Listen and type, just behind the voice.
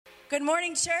Good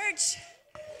morning, church.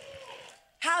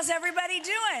 How's everybody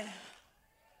doing?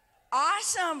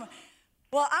 Awesome.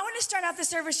 Well, I want to start out the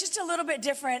service just a little bit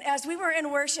different. As we were in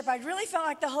worship, I really felt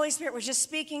like the Holy Spirit was just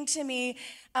speaking to me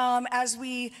as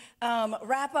we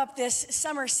wrap up this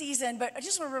summer season. But I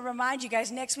just want to remind you guys,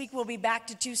 next week we'll be back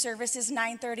to 2 services,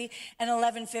 9:30 and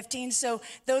 11:15. So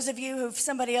those of you who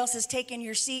somebody else has taken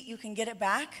your seat, you can get it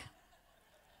back.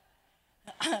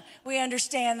 We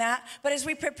understand that. But as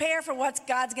we prepare for what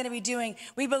God's going to be doing,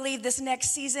 we believe this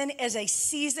next season is a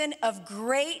season of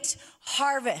great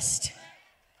harvest.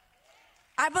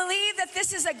 I believe that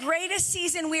this is the greatest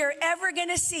season we are ever going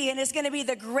to see, and it's going to be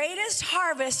the greatest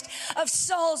harvest of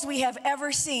souls we have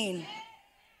ever seen.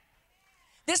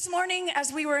 This morning,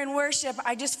 as we were in worship,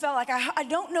 I just felt like I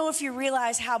don't know if you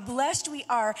realize how blessed we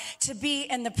are to be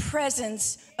in the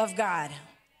presence of God.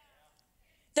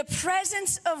 The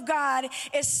presence of God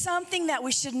is something that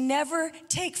we should never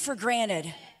take for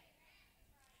granted.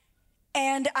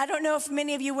 And I don't know if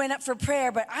many of you went up for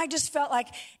prayer, but I just felt like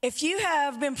if you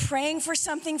have been praying for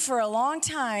something for a long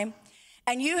time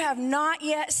and you have not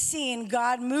yet seen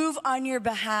God move on your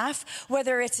behalf,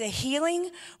 whether it's a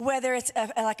healing, whether it's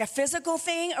like a physical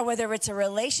thing, or whether it's a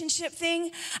relationship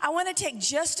thing, I want to take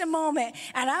just a moment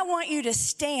and I want you to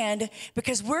stand,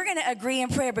 because we're going to agree in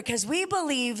prayer, because we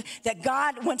believe that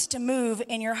God wants to move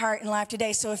in your heart and life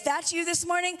today. So if that's you this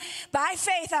morning, by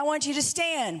faith, I want you to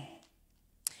stand.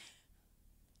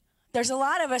 There's a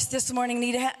lot of us this morning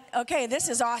need to okay, this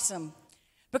is awesome.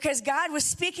 Because God was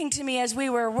speaking to me as we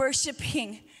were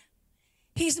worshiping.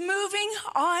 He's moving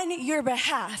on your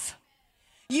behalf.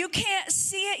 You can't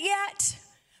see it yet,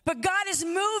 but God is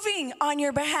moving on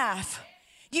your behalf.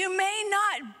 You may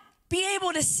not be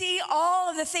able to see all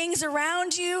of the things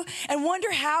around you and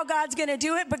wonder how God's going to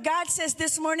do it, but God says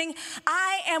this morning,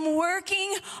 I am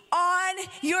working on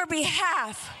your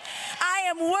behalf. I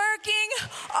am working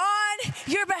on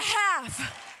your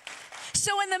behalf.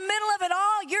 So in the middle of it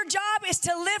all, your job is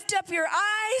to lift up your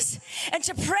eyes and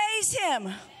to praise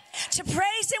Him. To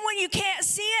praise Him when you can't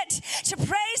see it. To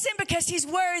praise Him because He's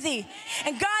worthy.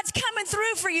 And God's coming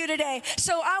through for you today.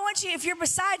 So I want you, if you're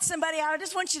beside somebody, I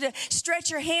just want you to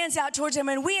stretch your hands out towards them.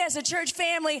 And we as a church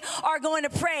family are going to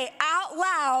pray out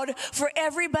loud for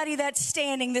everybody that's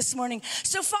standing this morning.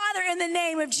 So Father, in the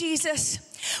name of Jesus,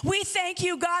 we thank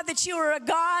you, God, that you are a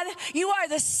God. You are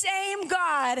the same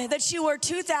God that you were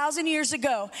 2,000 years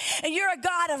ago. And you're a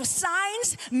God of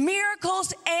signs,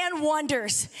 miracles, and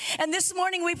wonders. And this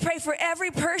morning we pray for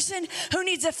every person who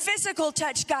needs a physical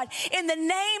touch, God. In the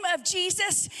name of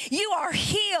Jesus, you are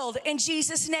healed in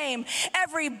Jesus' name.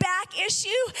 Every back issue,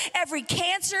 every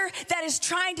cancer that is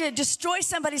trying to destroy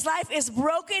somebody's life is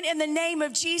broken in the name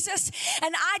of Jesus.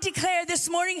 And I declare this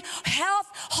morning health,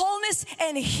 wholeness,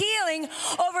 and healing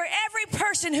over every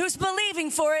person who's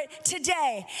believing for it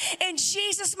today. In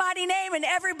Jesus' mighty name, and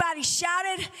everybody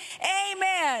shouted,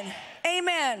 amen,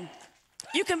 amen.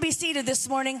 You can be seated this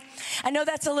morning. I know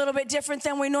that's a little bit different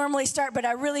than we normally start, but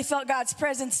I really felt God's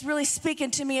presence really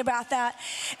speaking to me about that.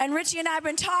 And Richie and I have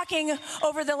been talking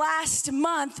over the last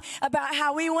month about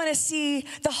how we want to see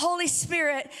the Holy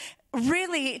Spirit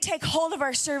really take hold of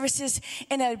our services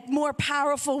in a more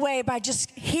powerful way by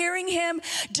just hearing Him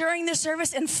during the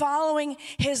service and following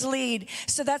His lead.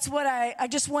 So that's what I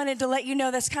just wanted to let you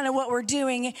know. That's kind of what we're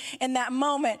doing in that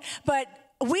moment. But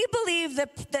we believe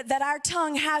that our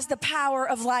tongue has the power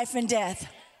of life and death.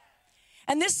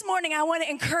 And this morning, I want to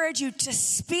encourage you to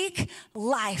speak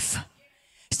life.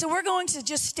 So we're going to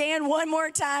just stand one more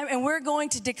time, and we're going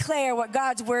to declare what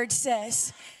God's word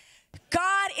says.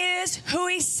 God is who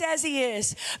He says He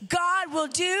is. God will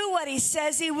do what He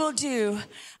says He will do.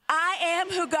 I am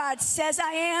who God says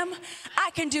I am.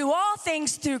 I can do all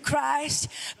things through Christ.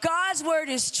 God's word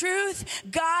is truth.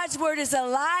 God's word is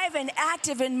alive and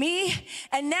active in me.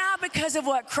 And now, because of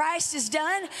what Christ has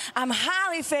done, I'm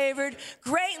highly favored,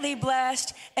 greatly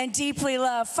blessed, and deeply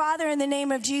loved. Father, in the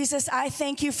name of Jesus, I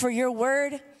thank you for your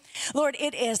word. Lord,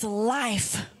 it is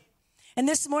life. And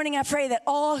this morning I pray that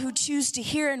all who choose to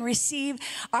hear and receive,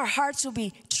 our hearts will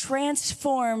be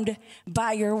transformed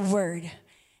by your word.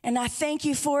 And I thank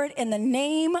you for it in the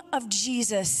name of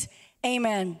Jesus.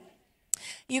 Amen.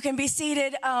 You can be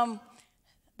seated.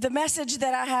 The message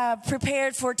that I have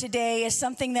prepared for today is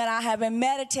something that I have been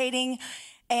meditating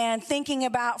and thinking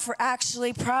about for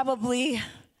actually probably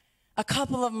a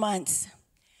couple of months.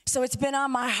 So it's been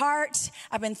on my heart.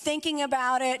 I've been thinking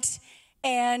about it.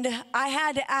 And I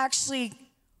had to actually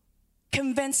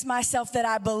convince myself that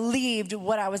I believed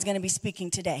what I was going to be speaking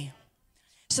today.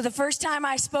 So the first time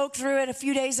I spoke through it a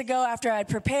few days ago after I had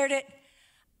prepared it,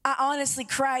 I honestly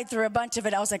cried through a bunch of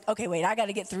it. I was like, okay, wait, I got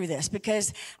to get through this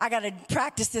because I got to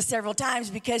practice this several times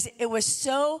because it was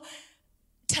so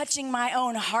touching my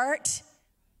own heart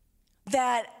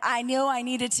that I knew I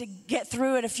needed to get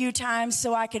through it a few times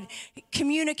so I could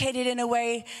communicate it in a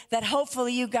way that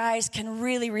hopefully you guys can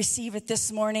really receive it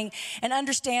this morning and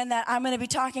understand that I'm going to be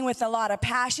talking with a lot of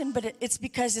passion, but it's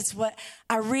because it's what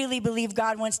I really believe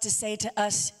God wants to say to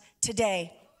us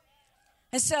today.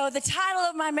 And so the title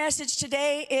of my message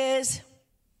today is,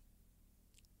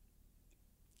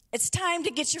 it's time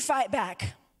to get your fight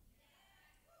back.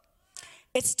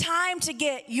 It's time to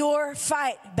get your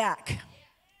fight back.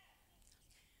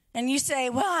 And you say,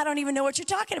 well, I don't even know what you're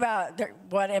talking about.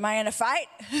 What, am I in a fight?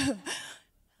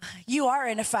 You are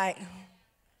in a fight.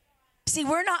 See,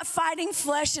 we're not fighting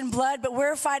flesh and blood, but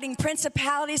we're fighting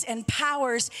principalities and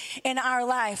powers in our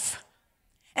life.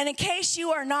 And in case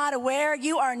you are not aware,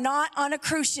 you are not on a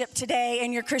cruise ship today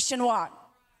in your Christian walk.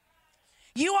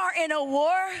 You are in a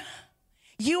war,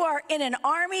 you are in an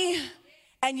army,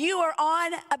 and you are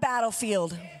on a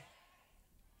battlefield.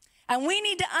 And we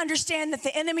need to understand that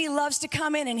the enemy loves to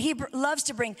come in and he loves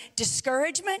to bring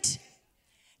discouragement,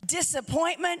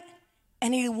 disappointment,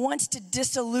 and he wants to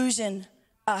disillusion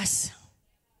us.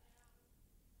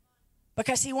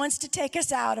 Because he wants to take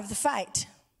us out of the fight.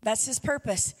 That's his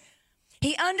purpose.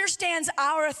 He understands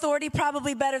our authority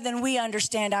probably better than we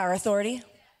understand our authority.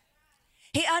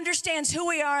 He understands who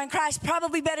we are in Christ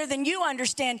probably better than you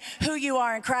understand who you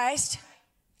are in Christ.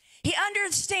 He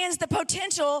understands the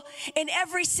potential in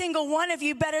every single one of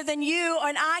you better than you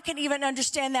and I can even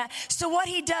understand that. So what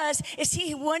he does is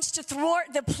he wants to thwart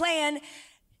the plan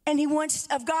and he wants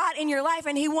of God in your life,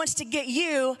 and he wants to get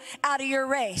you out of your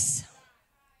race.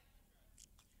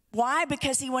 Why?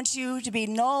 Because he wants you to be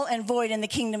null and void in the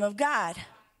kingdom of God.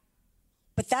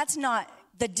 But that's not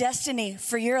the destiny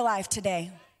for your life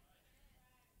today.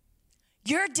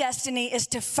 Your destiny is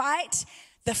to fight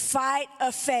the fight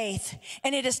of faith,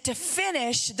 and it is to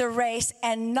finish the race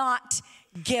and not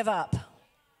give up.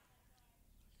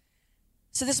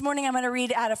 So this morning I'm going to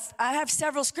read I have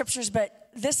several scriptures, but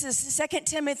this is 2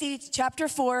 Timothy chapter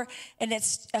 4, and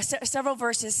it's several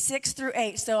verses, 6 through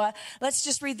 8. So let's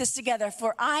just read this together.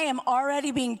 For I am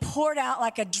already being poured out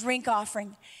like a drink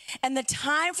offering, and the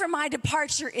time for my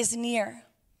departure is near.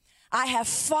 I have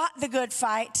fought the good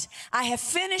fight. I have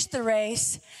finished the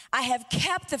race. I have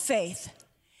kept the faith.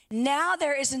 Now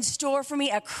there is in store for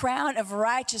me a crown of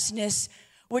righteousness,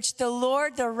 which the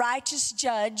Lord, the righteous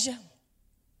judge,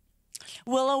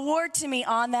 will award to me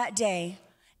on that day.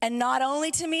 And not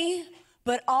only to me,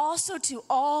 but also to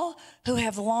all who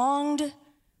have longed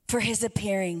for his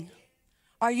appearing.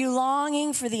 Are you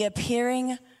longing for the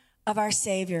appearing of our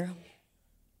Savior?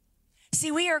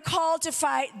 See, we are called to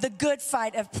fight the good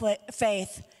fight of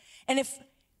faith. And if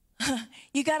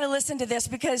you got to listen to this,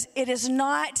 because it is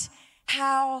not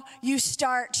how you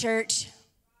start, church.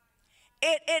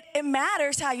 It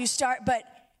matters how you start, but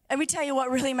let me tell you what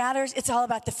really matters. It's all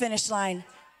about the finish line.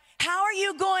 How are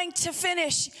you going to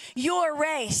finish your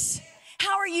race?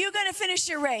 How are you going to finish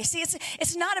your race? See,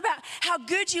 it's not about how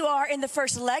good you are in the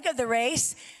first leg of the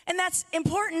race, and that's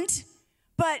important,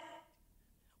 but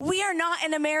we are not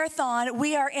in a marathon.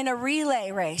 We are in a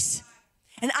relay race.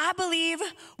 And I believe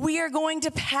we are going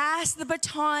to pass the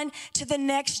baton to the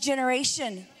next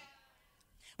generation.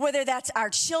 Whether that's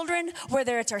our children,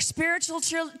 whether it's our spiritual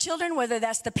children, whether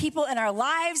that's the people in our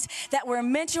lives that we're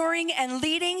mentoring and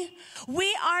leading,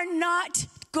 we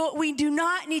do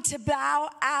not need to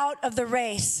bow out of the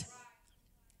race,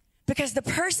 because the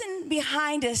person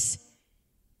behind us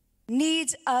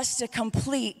needs us to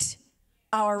complete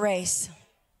our race.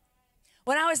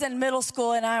 When I was in middle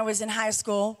school and I was in high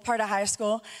school, part of high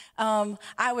school,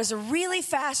 I was a really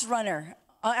fast runner.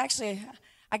 Actually,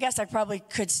 I guess I probably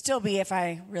could still be if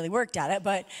I really worked at it,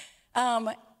 but,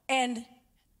 and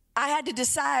I had to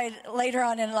decide later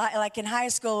on in in high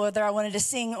school whether I wanted to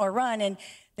sing or run, and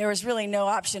there was really no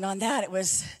option on that. I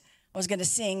was going to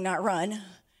sing, not run.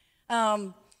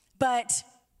 But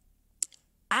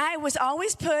I was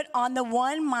always put on the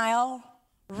 1 mile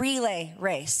relay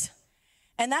race,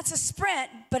 and that's a sprint,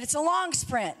 but it's a long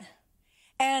sprint.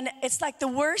 And it's like the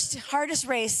worst, hardest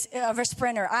race of a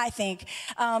sprinter, I think.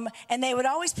 And they would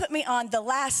always put me on the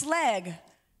last leg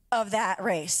of that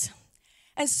race.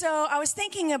 And so I was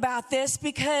thinking about this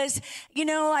because,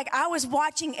 I was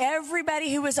watching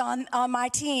everybody who was on my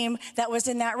team that was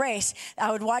in that race.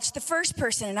 I would watch the first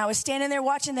person, and I was standing there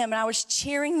watching them, and I was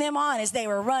cheering them on as they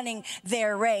were running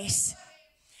their race.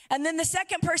 And then the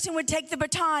second person would take the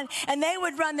baton, and they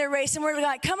would run their race, and we're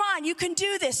like, come on, you can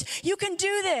do this. You can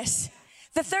do this.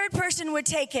 The third person would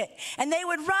take it, and they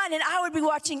would run, and I would be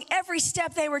watching every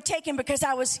step they were taking because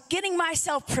I was getting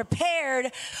myself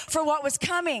prepared for what was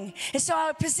coming. And so I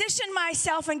would position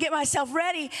myself and get myself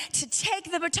ready to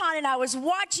take the baton, and I was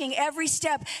watching every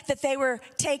step that they were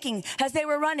taking. As they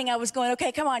were running, I was going,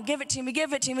 okay, come on, give it to me,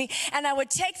 give it to me. And I would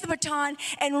take the baton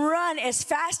and run as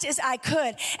fast as I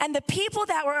could. And the people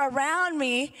that were around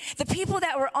me, the people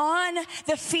that were on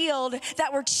the field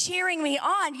that were cheering me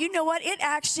on, you know what? It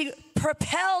actually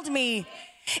propelled me.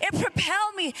 It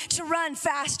propelled me to run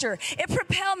faster. It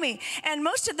propelled me. And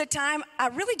most of the time, I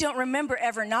really don't remember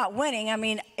ever not winning. I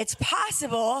mean, it's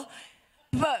possible,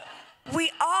 but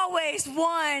we always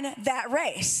won that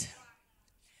race.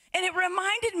 And it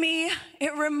reminded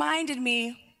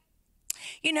me,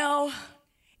 you know,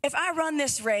 if I run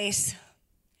this race,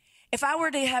 if I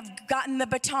were to have gotten the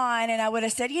baton and I would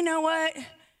have said, you know what?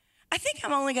 I think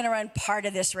I'm only going to run part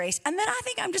of this race. And then I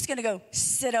think I'm just going to go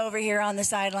sit over here on the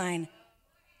sideline.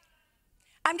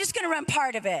 I'm just going to run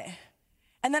part of it.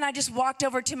 And then I just walked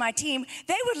over to my team.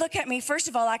 They would look at me, first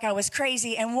of all, like I was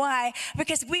crazy. And why?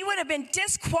 Because we would have been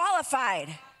disqualified.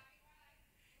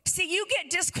 See, you get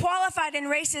disqualified in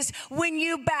races when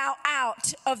you bow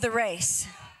out of the race.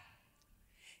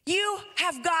 You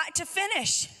have got to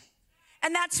finish.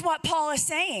 And that's what Paul is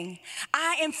saying.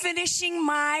 I am finishing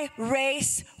my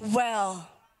race well.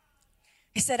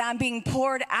 He said, I'm being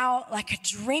poured out like a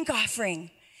drink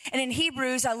offering. And in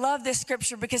Hebrews, I love this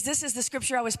scripture because this is the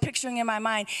scripture I was picturing in my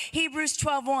mind. Hebrews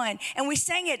 12:1. And we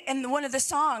sang it in one of the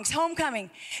songs,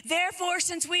 Homecoming. Therefore,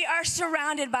 since we are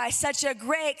surrounded by such a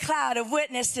great cloud of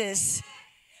witnesses.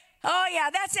 Oh yeah,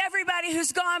 that's everybody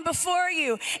who's gone before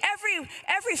you.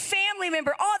 Every family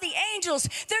member, all the angels.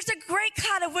 There's a great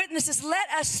cloud of witnesses. Let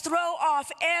us throw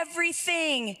off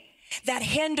everything that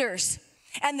hinders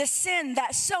and the sin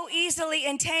that so easily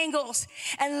entangles,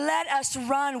 and let us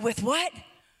run with what?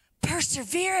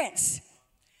 Perseverance.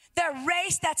 The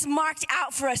race that's marked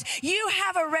out for us. You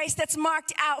have a race that's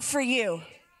marked out for you.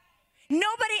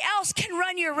 Nobody else can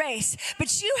run your race,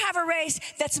 but you have a race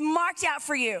that's marked out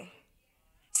for you.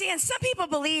 See, and some people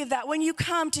believe that when you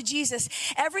come to Jesus,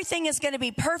 everything is going to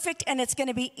be perfect and it's going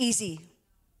to be easy.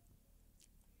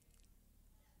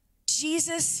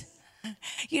 Jesus,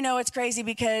 you know, it's crazy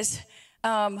because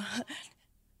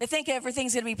they think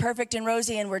everything's going to be perfect and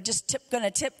rosy and we're just going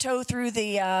to tiptoe through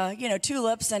the,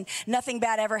 tulips and nothing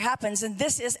bad ever happens. And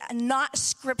this is not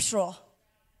scriptural.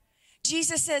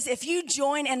 Jesus says, if you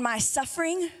join in my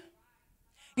suffering,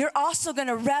 you're also going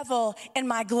to revel in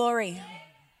my glory.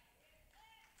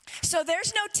 So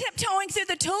there's no tiptoeing through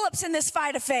the tulips in this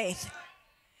fight of faith.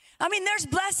 I mean, there's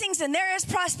blessings and there is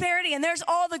prosperity and there's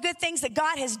all the good things that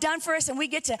God has done for us, and we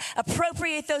get to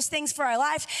appropriate those things for our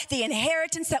life, the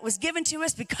inheritance that was given to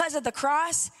us because of the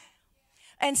cross.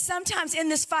 And sometimes in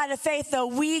this fight of faith, though,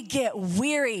 we get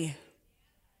weary.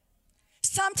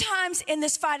 Sometimes in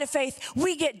this fight of faith,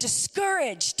 we get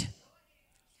discouraged.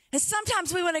 And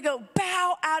sometimes we want to go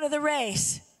bow out of the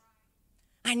race.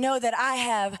 I know that I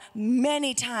have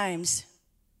many times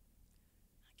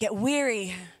get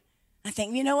weary. I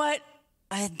think, you know what?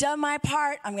 I have done my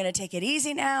part. I'm going to take it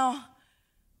easy now.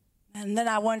 And then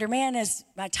I wonder, man, is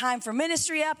my time for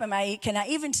ministry up? Can I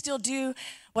even still do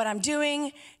what I'm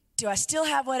doing? Do I still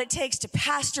have what it takes to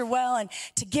pastor well and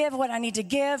to give what I need to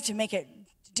give to make it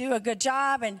do a good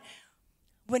job? And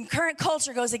when current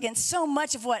culture goes against so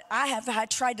much of what I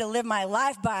tried to live my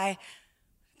life by,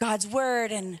 God's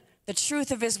word and the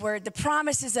truth of his word, the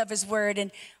promises of his word,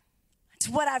 and it's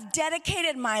what I've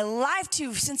dedicated my life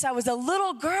to since I was a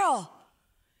little girl,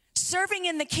 serving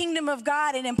in the kingdom of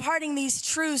God and imparting these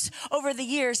truths over the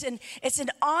years. And it's an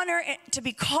honor to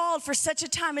be called for such a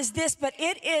time as this, but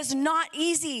it is not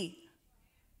easy.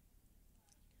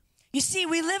 You see,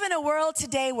 we live in a world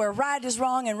today where right is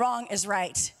wrong and wrong is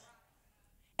right.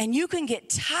 And you can get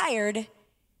tired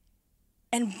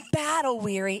and battle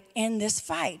weary in this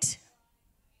fight.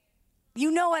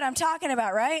 You know what I'm talking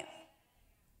about, right?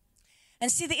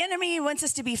 And see, the enemy wants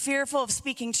us to be fearful of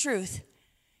speaking truth.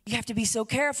 You have to be so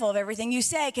careful of everything you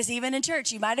say, because even in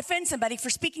church, you might offend somebody for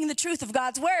speaking the truth of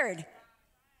God's word.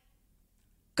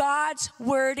 God's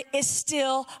word is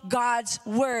still God's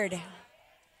word.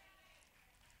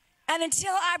 And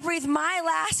until I breathe my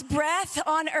last breath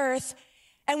on earth,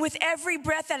 and with every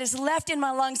breath that is left in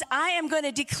my lungs, I am going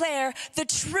to declare the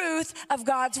truth of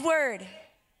God's word.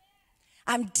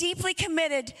 I'm deeply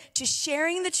committed to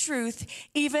sharing the truth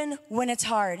even when it's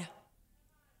hard.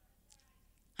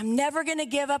 I'm never going to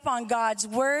give up on God's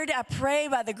word. I pray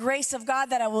by the grace of God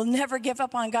that I will never give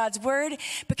up on God's word,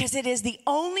 because it is the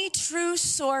only true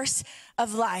source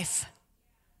of life.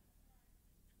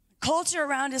 Culture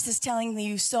around us is telling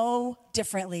you so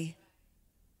differently.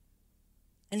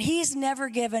 And he's never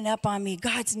given up on me.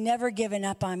 God's never given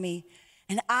up on me.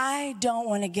 And I don't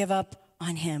want to give up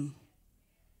on him.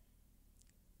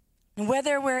 And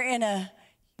whether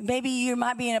maybe you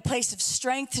might be in a place of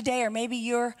strength today, or maybe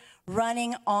you're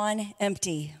running on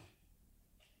empty.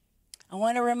 I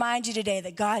want to remind you today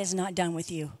that God is not done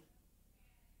with you.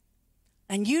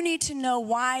 And you need to know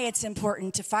why it's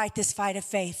important to fight this fight of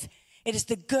faith. It is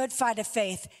the good fight of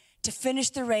faith, to finish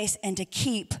the race and to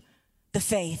keep the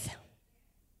faith.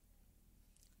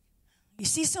 You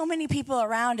see so many people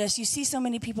around us, you see so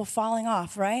many people falling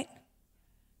off, right?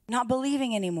 Not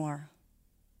believing anymore.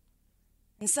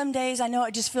 And some days I know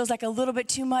it just feels like a little bit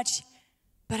too much,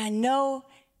 but I know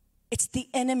it's the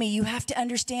enemy. You have to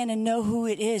understand and know who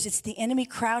it is. It's the enemy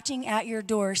crouching at your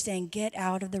door saying, get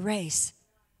out of the race.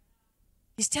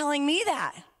 He's telling me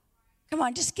that. Come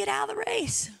on, just get out of the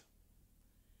race.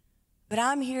 But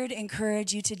I'm here to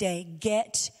encourage you today.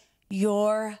 Get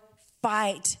your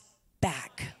fight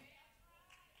back.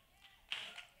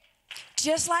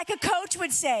 Just like a coach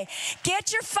would say,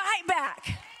 get your fight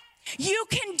back. You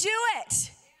can do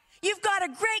it. You've got a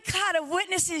great cloud of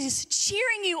witnesses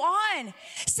cheering you on,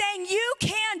 saying you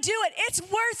can do it. It's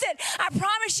worth it. I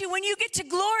promise you, when you get to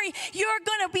glory, you're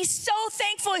going to be so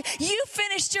thankful you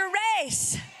finished your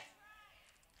race.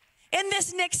 In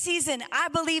this next season, I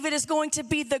believe it is going to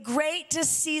be the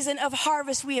greatest season of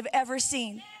harvest we have ever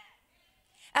seen.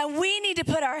 And we need to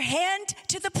put our hand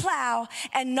to the plow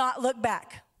and not look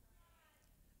back.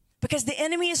 Because the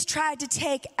enemy has tried to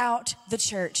take out the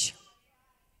church.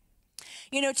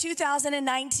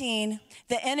 2019,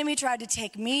 the enemy tried to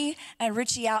take me and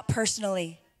Richie out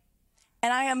personally.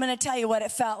 And I am going to tell you what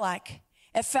it felt like.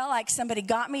 It felt like somebody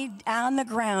got me on the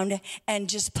ground and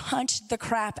just punched the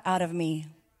crap out of me.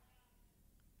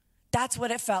 That's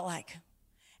what it felt like.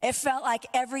 It felt like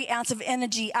every ounce of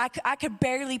energy, I could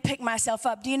barely pick myself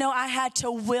up. Do you know I had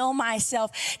to will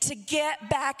myself to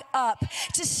get back up,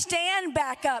 to stand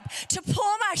back up, to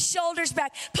pull my shoulders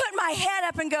back, put my head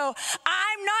up and go,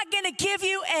 I'm not going to give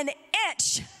you an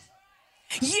inch.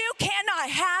 You cannot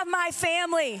have my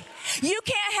family. You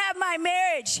can't have my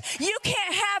marriage. You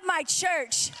can't have my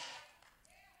church.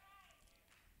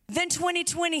 Then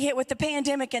 2020 hit with the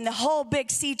pandemic and the whole big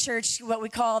C church, what we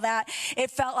call that. It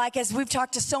felt like, as we've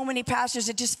talked to so many pastors,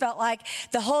 it just felt like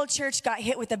the whole church got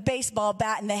hit with a baseball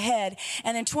bat in the head.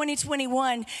 And in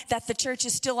 2021, that the church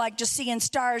is still like just seeing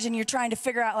stars, and you're trying to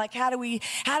figure out like, how do we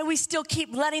still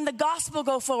keep letting the gospel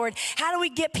go forward? How do we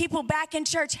get people back in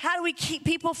church? How do we keep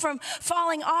people from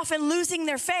falling off and losing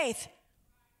their faith?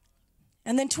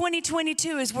 And then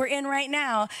 2022, as we're in right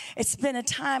now, it's been a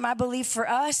time, I believe, for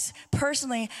us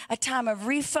personally, a time of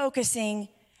refocusing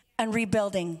and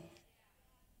rebuilding.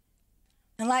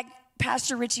 And like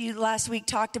Pastor Richie last week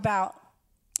talked about,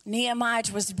 Nehemiah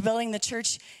was building the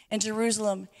church in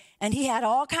Jerusalem, and he had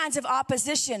all kinds of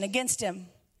opposition against him,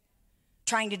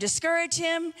 trying to discourage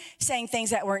him, saying things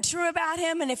that weren't true about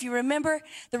him. And if you remember,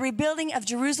 the rebuilding of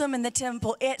Jerusalem and the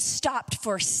temple, it stopped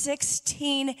for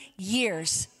 16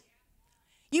 years.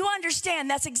 You understand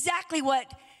that's exactly what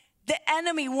the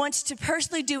enemy wants to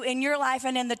personally do in your life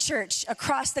and in the church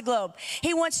across the globe.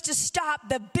 He wants to stop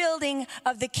the building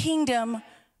of the kingdom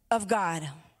of God.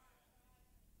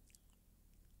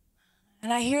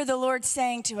 And I hear the Lord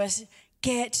saying to us,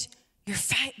 get your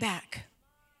fight back.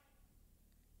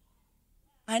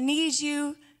 I need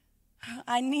you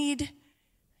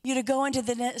to go into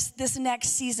this next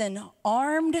season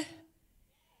armed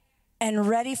and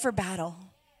ready for battle.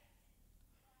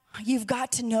 You've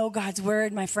got to know God's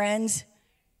word, my friends.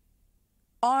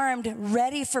 Armed,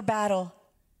 ready for battle.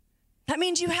 That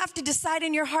means you have to decide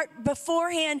in your heart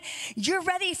beforehand, you're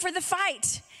ready for the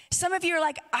fight. Some of you are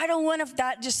like, I don't want to,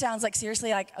 that just sounds like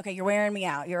seriously like, okay, you're wearing me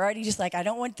out. You're already just like, I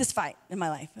don't want this fight in my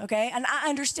life, okay? And I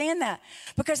understand that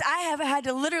because I have had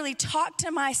to literally talk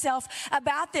to myself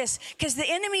about this because the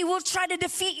enemy will try to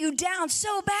defeat you down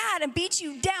so bad and beat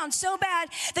you down so bad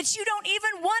that you don't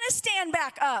even want to stand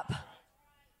back up.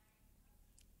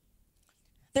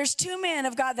 There's two men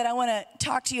of God that I want to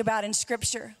talk to you about in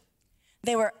Scripture.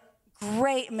 They were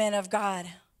great men of God.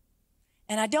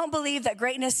 And I don't believe that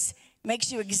greatness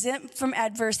makes you exempt from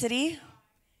adversity,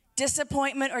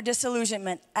 disappointment, or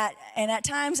disillusionment. And at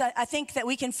times, I think that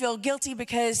we can feel guilty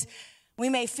because we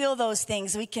may feel those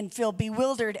things. We can feel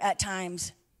bewildered at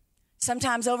times,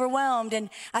 sometimes overwhelmed. And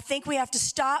I think we have to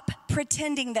stop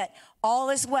pretending that all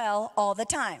is well all the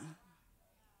time.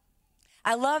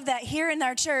 I love that here in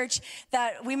our church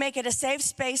that we make it a safe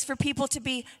space for people to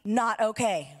be not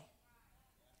okay.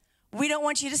 We don't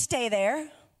want you to stay there.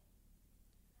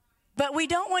 But we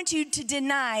don't want you to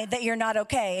deny that you're not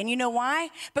okay. And you know why?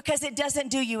 Because it doesn't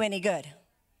do you any good.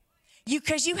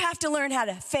 Because you have to learn how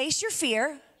to face your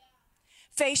fear,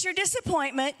 face your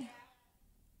disappointment.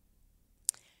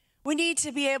 We need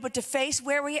to be able to face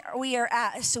where we are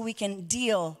at so we can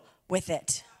deal with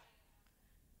it.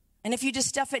 And if you just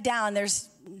stuff it down,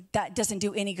 that doesn't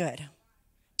do any good.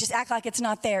 Just act like it's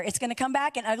not there. It's going to come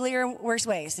back in uglier, worse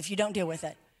ways if you don't deal with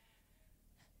it.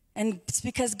 And it's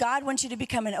because God wants you to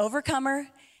become an overcomer,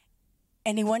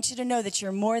 and he wants you to know that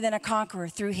you're more than a conqueror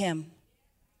through him.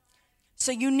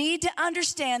 So you need to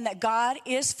understand that God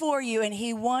is for you, and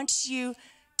he wants you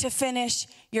to finish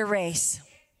your race.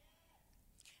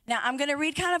 Now, I'm going to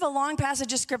read kind of a long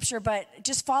passage of scripture, but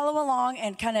just follow along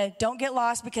and kind of don't get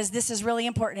lost because this is really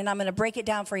important, and I'm going to break it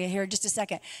down for you here in just a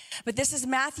second. But this is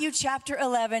Matthew chapter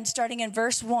 11, starting in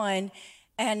verse 1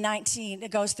 and 19.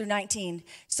 It goes through 19.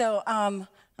 So I'm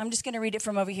just going to read it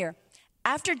from over here.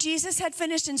 After Jesus had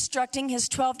finished instructing his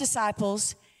 12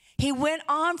 disciples, he went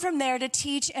on from there to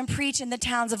teach and preach in the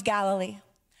towns of Galilee.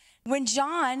 When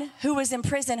John, who was in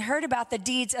prison, heard about the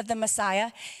deeds of the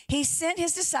Messiah, he sent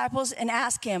his disciples and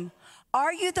asked him,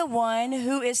 "Are you the one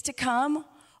who is to come,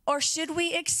 or should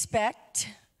we expect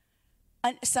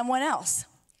someone else?"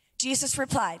 Jesus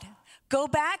replied, "Go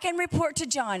back and report to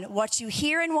John what you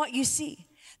hear and what you see.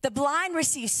 The blind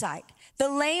receive sight. The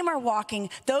lame are walking.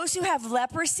 Those who have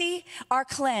leprosy are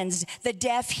cleansed. The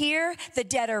deaf hear, the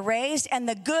dead are raised, and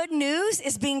the good news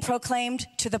is being proclaimed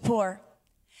to the poor.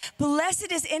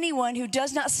 Blessed is anyone who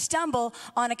does not stumble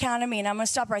on account of me." And I'm going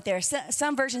to stop right there.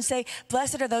 Some versions say,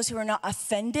 "Blessed are those who are not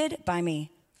offended by me."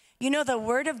 You know, the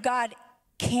word of God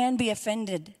can be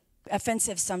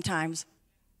offensive sometimes.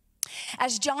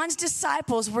 As John's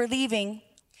disciples were leaving,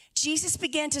 Jesus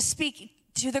began to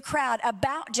speak to the crowd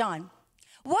about John.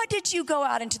 "What did you go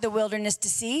out into the wilderness to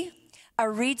see? A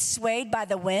reed swayed by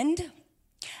the wind?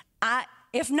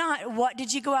 If not, what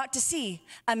did you go out to see?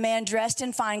 A man dressed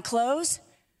in fine clothes?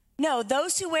 No,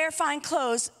 those who wear fine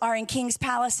clothes are in king's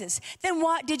palaces. Then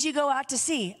what did you go out to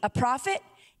see? A prophet?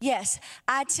 Yes,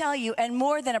 I tell you, and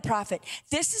more than a prophet.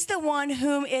 This is the one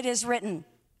whom it is written,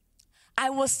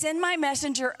 'I will send my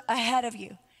messenger ahead of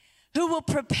you, who will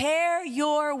prepare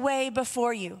your way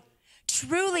before you.'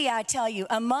 Truly, I tell you,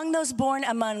 among those born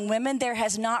among women, there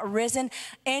has not risen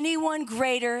anyone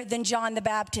greater than John the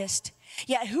Baptist.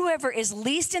 Yet whoever is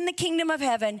least in the kingdom of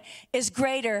heaven is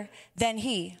greater than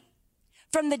he.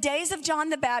 From the days of John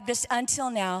the Baptist until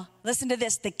now," listen to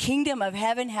this, "the kingdom of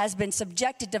heaven has been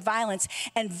subjected to violence,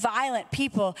 and violent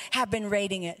people have been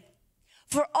raiding it.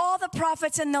 For all the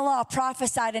prophets in the law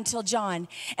prophesied until John.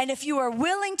 And if you are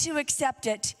willing to accept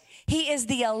it, he is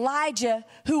the Elijah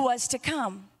who was to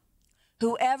come.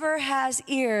 Whoever has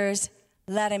ears,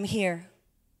 let him hear.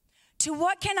 To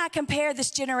what can I compare this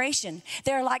generation?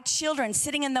 They are like children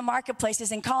sitting in the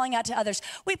marketplaces and calling out to others,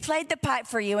 'We played the pipe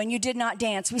for you and you did not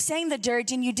dance. We sang the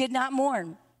dirge and you did not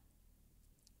mourn.'"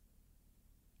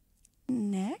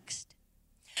 Next.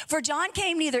 "For John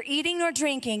came neither eating nor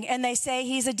drinking, and they say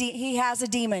he has a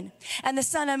demon. And the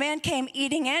Son of Man came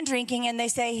eating and drinking, and they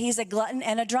say he's a glutton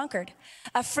and a drunkard,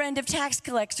 a friend of tax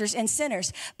collectors and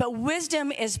sinners. But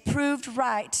wisdom is proved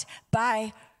right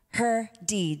by her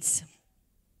deeds."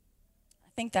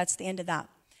 I think that's the end of that.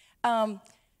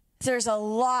 There's a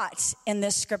lot in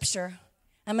this scripture.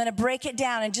 I'm going to break it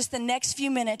down in just the next few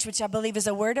minutes, which I believe is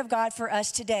a word of God for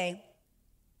us today.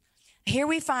 Here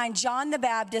we find John the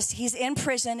Baptist. He's in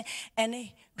prison,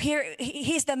 and here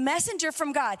he's the messenger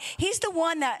from God. He's the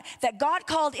one that God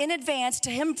called in advance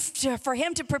for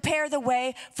him to prepare the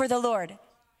way for the Lord.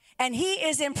 And he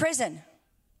is in prison.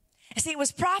 See, it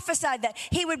was prophesied that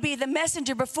he would be the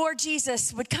messenger before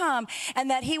Jesus would come,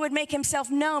 and that he would make himself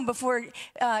known before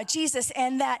Jesus,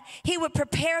 and that he would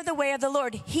prepare the way of the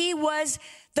Lord. He was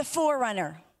the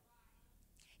forerunner.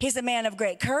 He's a man of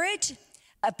great courage,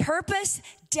 a purpose,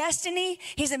 destiny.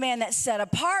 He's a man that's set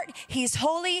apart. He's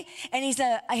holy, and he's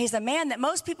a man that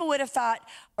most people would have thought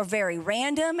are very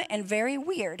random and very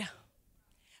weird.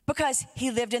 Because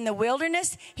he lived in the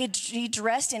wilderness, he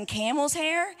dressed in camel's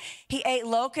hair, he ate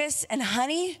locusts and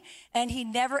honey, and he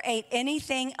never ate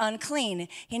anything unclean.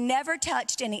 He never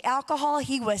touched any alcohol.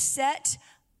 He was set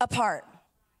apart.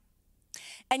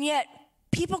 And yet,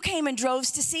 people came in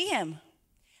droves to see him.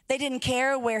 They didn't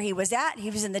care where he was at.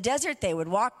 He was in the desert. They would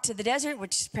walk to the desert,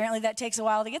 which apparently that takes a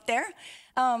while to get there.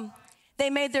 They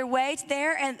made their way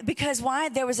there, and because why?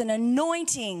 There was an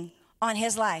anointing on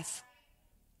his life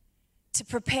to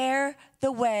prepare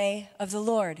the way of the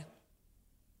Lord.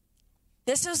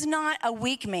 This was not a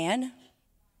weak man.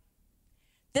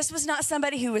 This was not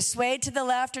somebody who was swayed to the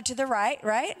left or to the right,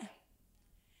 right?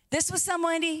 This was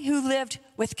somebody who lived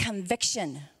with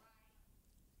conviction.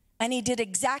 And he did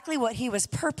exactly what he was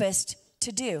purposed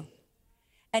to do.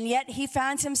 And yet he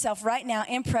finds himself right now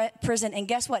in prison. And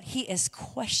guess what? He is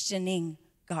questioning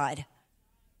God.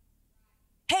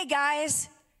 Hey guys,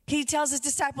 he tells his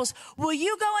disciples, will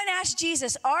you go and ask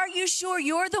Jesus, are you sure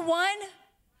you're the one?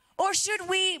 Or should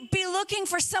we be looking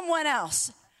for someone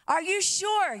else? Are you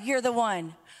sure you're the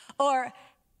one? Or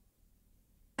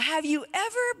have you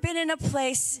ever been in a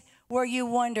place where you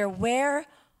wonder, where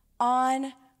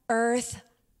on earth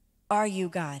are you,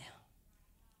 God?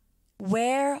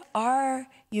 Where are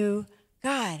you,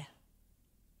 God?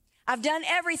 I've done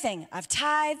everything. I've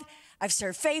tithed. I've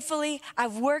served faithfully.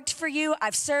 I've worked for you.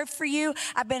 I've served for you.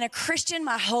 I've been a Christian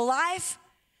my whole life.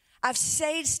 I've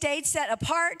stayed set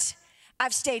apart.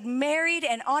 I've stayed married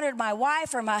and honored my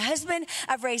wife or my husband.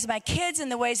 I've raised my kids in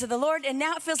the ways of the Lord. And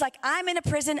now it feels like I'm in a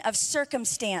prison of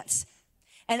circumstance.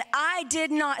 And I did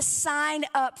not sign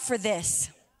up for this.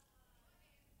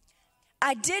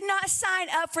 I did not sign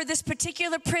up for this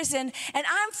particular prison, and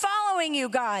I'm following you,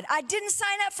 God. I didn't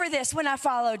sign up for this when I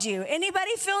followed you.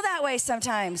 Anybody feel that way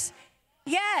sometimes?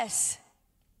 Yes.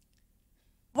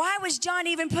 Why was John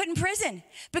even put in prison?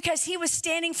 Because he was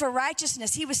standing for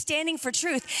righteousness. He was standing for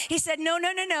truth. He said, no,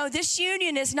 this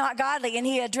union is not godly. And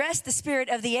he addressed the spirit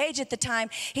of the age at the time.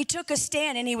 He took a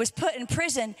stand and he was put in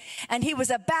prison, and he was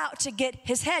about to get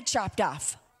his head chopped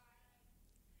off.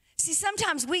 See,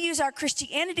 sometimes we use our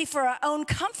Christianity for our own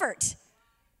comfort.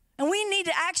 And we need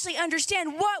to actually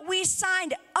understand what we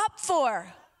signed up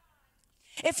for.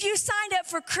 If you signed up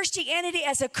for Christianity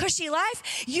as a cushy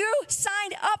life, you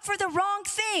signed up for the wrong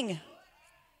thing.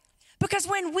 Because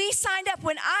when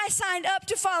I signed up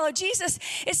to follow Jesus,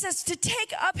 it says to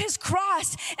take up his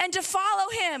cross and to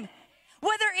follow him,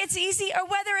 whether it's easy or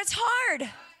whether it's hard.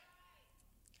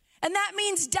 And that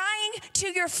means dying to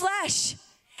your flesh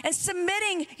and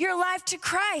submitting your life to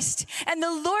Christ and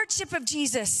the lordship of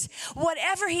Jesus.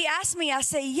 Whatever he asks me, I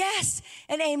say yes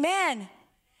and amen.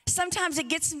 Sometimes it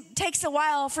takes a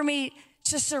while for me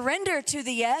to surrender to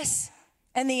the yes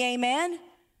and the amen,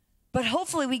 but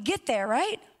hopefully we get there,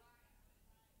 right?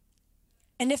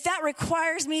 And if that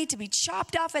requires me to be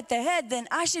chopped off at the head, then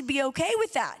I should be okay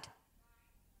with that.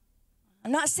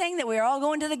 I'm not saying that we're all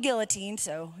going to the guillotine,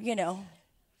 so,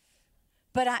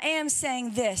 But I am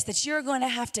saying this, that you're going to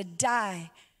have to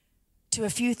die to a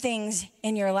few things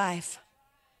in your life.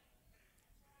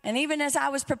 And even as I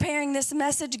was preparing this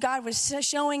message, God was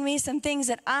showing me some things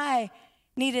that I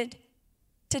needed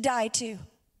to die to.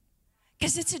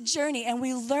 Because it's a journey and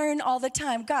we learn all the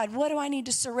time. God, what do I need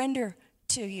to surrender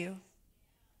to you?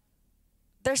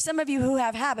 There's some of you who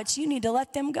have habits, you need to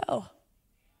let them go.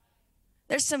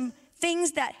 There's some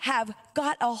things that have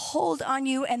got a hold on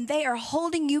you and they are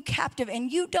holding you captive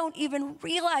and you don't even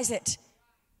realize it.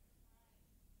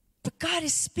 But God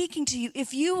is speaking to you.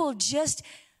 If you will just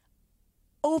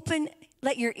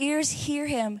let your ears hear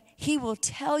him, he will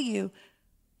tell you,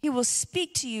 he will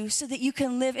speak to you so that you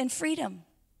can live in freedom.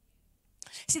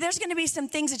 See, there's going to be some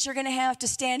things that you're going to have to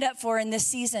stand up for in this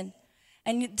season.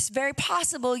 And it's very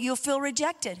possible you'll feel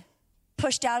rejected,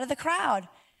 pushed out of the crowd.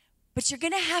 But you're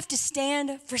going to have to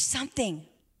stand for something.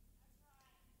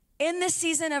 In this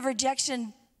season of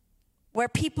rejection, where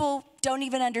people don't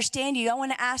even understand you, I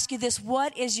want to ask you this: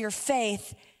 what is your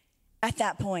faith at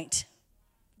that point?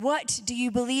 What do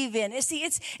you believe in? See,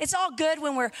 it's all good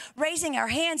when we're raising our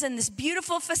hands in this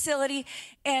beautiful facility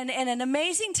and an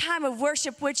amazing time of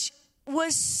worship, which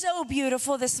was so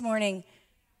beautiful this morning.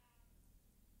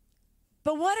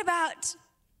 But what about,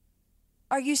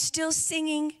 are you still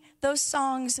singing those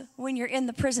songs when you're in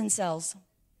the prison cells?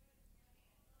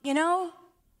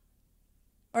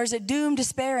 Or is it doom,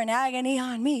 despair, and agony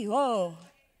on me? Whoa.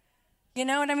 You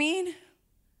know what I mean? It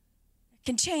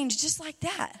can change just like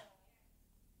that.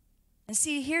 And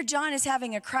see, here John is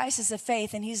having a crisis of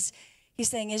faith, and he's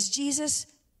saying, is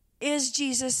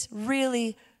Jesus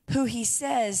really who he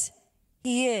says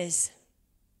he is?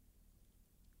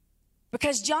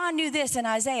 Because John knew this in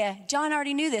Isaiah. John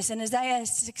already knew this. In Isaiah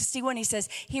 61, he says,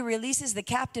 he releases the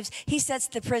captives. He sets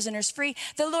the prisoners free.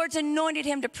 The Lord's anointed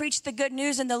him to preach the good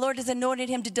news, and the Lord has anointed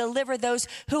him to deliver those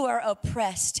who are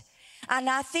oppressed. And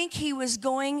I think he was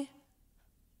going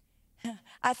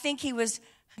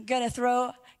to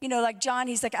throw, like John,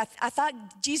 he's like, I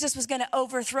thought Jesus was going to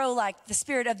overthrow like the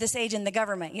spirit of this age in the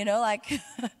government, you know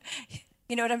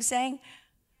what I'm saying?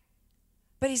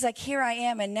 But he's like, here I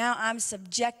am, and now I'm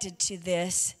subjected to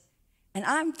this, and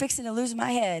I'm fixing to lose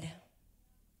my head.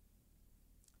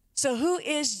 So who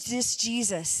is this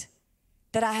Jesus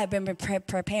that I have been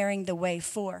preparing the way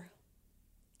for?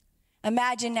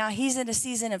 Imagine now he's in a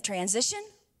season of transition.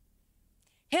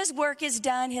 His work is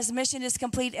done. His mission is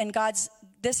complete. And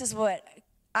this is what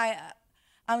I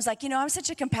was like, I'm such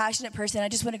a compassionate person. I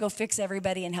just want to go fix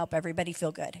everybody and help everybody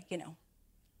feel good,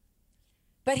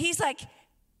 But he's like,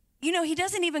 he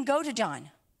doesn't even go to John.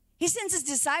 He sends his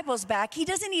disciples back. He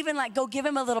doesn't even go give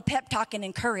him a little pep talk and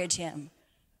encourage him.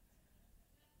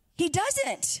 He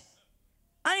doesn't.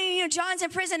 I mean, John's in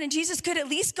prison and Jesus could at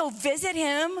least go visit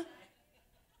him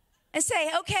and say,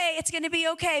 okay, it's going to be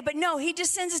okay. But no, he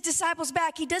just sends his disciples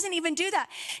back. He doesn't even do that.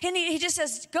 And he just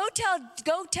says, go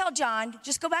tell John,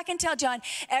 just go back and tell John,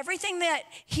 everything that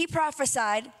he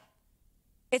prophesied,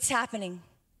 it's happening.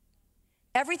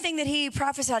 Everything that he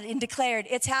prophesied and declared,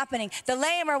 it's happening. The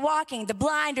lame are walking, the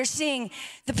blind are seeing,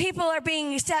 the people are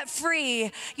being set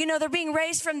free. They're being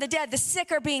raised from the dead, the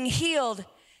sick are being healed.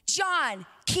 John,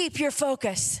 keep your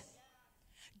focus.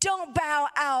 Don't bow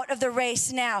out of the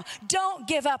race now. Don't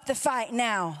give up the fight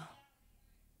now.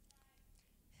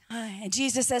 And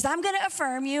Jesus says, I'm going to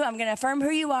affirm you. I'm going to affirm who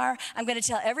you are. I'm going to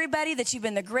tell everybody that you've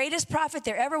been the greatest prophet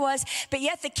there ever was. But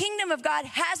yet the kingdom of God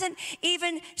hasn't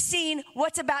even seen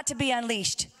what's about to be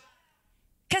unleashed.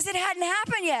 Because it hadn't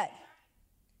happened yet.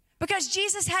 Because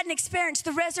Jesus hadn't experienced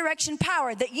the resurrection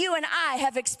power that you and I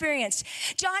have experienced.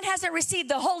 John hasn't received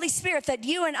the Holy Spirit that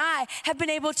you and I have been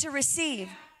able to receive.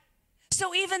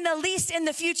 So even the least in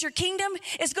the future kingdom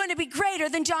is going to be greater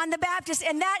than John the Baptist.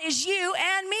 And that is you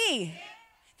and me.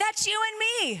 That's you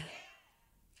and me.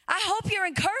 I hope you're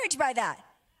encouraged by that.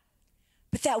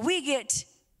 But that we get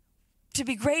to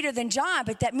be greater than John,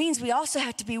 but that means we also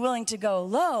have to be willing to go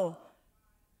low,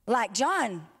 like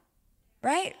John,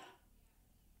 right?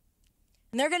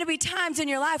 And there are going to be times in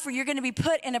your life where you're going to be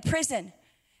put in a prison.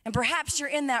 And perhaps you're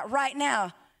in that right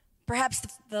now. Perhaps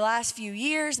the last few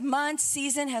years, months,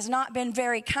 season has not been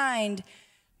very kind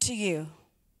to you.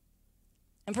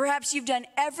 And perhaps you've done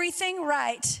everything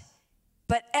right,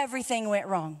 but everything went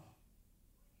wrong.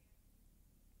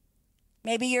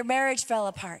 Maybe your marriage fell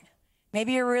apart.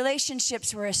 Maybe your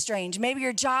relationships were estranged. Maybe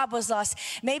your job was lost.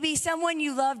 Maybe someone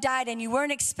you loved died and you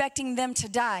weren't expecting them to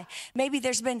die. Maybe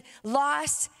there's been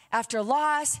loss after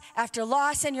loss after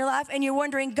loss in your life, and you're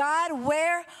wondering, God,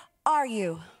 where are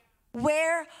you?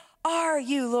 Where are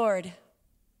you, Lord?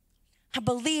 I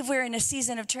believe we're in a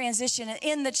season of transition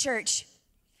in the church.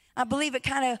 I believe it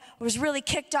kind of was really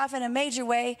kicked off in a major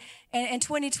way. And in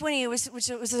 2020, it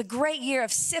was a great year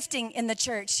of sifting in the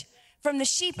church from the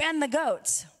sheep and the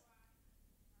goats.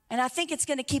 And I think it's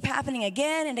going to keep happening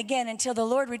again and again until the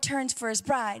Lord returns for his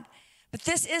bride. But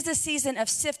this is a season of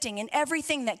sifting, and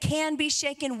everything that can be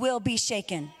shaken will be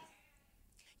shaken.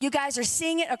 You guys are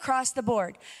seeing it across the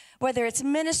board, whether it's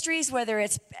ministries, whether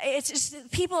it's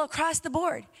just people across the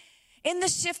board. In the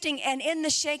shifting and in the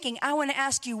shaking, I want to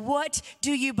ask you, what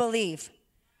do you believe?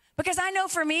 Because I know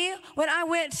for me, when I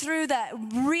went through that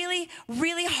really,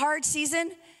 really hard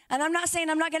season, and I'm not saying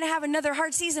I'm not going to have another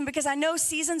hard season because I know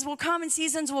seasons will come and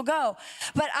seasons will go,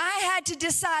 but I had to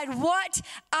decide what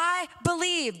I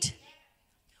believed.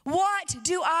 What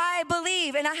do I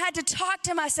believe? And I had to talk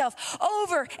to myself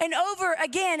over and over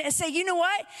again and say, you know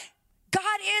what?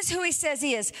 God is who he says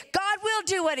he is. God will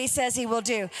do what he says he will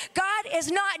do. God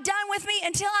is not done with me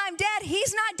until I'm dead.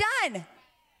 He's not done.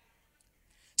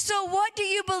 So what do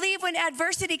you believe when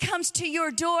adversity comes to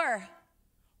your door?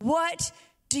 What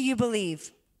do you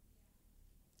believe?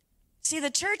 See,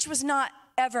 the church was not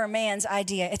ever man's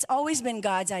idea. It's always been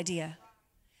God's idea.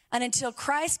 And until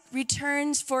Christ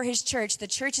returns for his church, the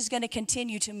church is going to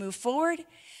continue to move forward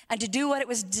and to do what it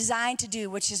was designed to do,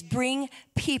 which is bring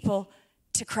people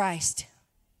to Christ.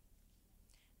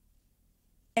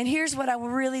 And here's what I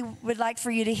really would like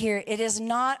for you to hear. It is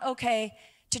not okay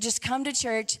to just come to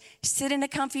church, sit in a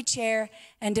comfy chair,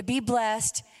 and to be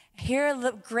blessed,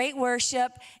 hear great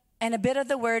worship and a bit of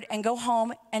the word, and go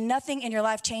home, and nothing in your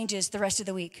life changes the rest of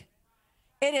the week.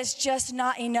 It is just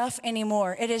not enough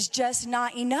anymore. It is just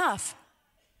not enough.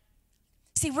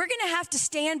 See, we're going to have to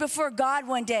stand before God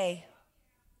one day.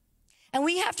 And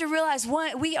we have to realize,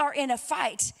 we are in a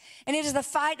fight, and it is the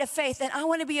fight of faith. And I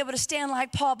want to be able to stand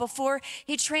like Paul before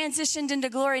he transitioned into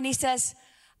glory, and he says,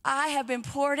 I have been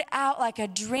poured out like a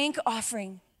drink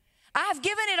offering. I have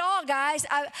given it all, guys.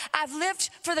 I've lived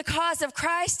for the cause of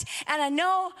Christ, and I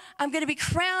know I'm going to be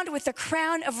crowned with the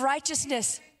crown of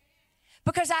righteousness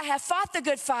because I have fought the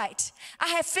good fight. I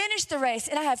have finished the race,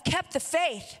 and I have kept the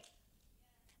faith.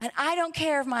 And I don't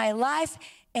care if my life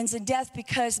ends in death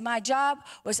because my job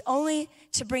was only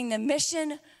to bring the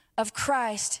mission of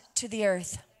Christ to the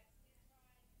earth.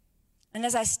 And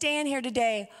as I stand here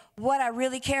today, what I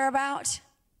really care about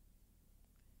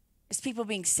is people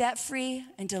being set free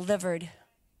and delivered,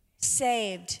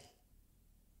 saved.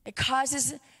 It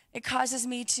causes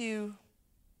me to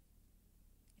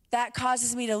that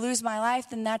causes me to lose my life,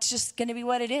 then that's just going to be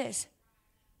what it is.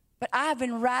 But I have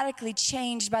been radically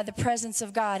changed by the presence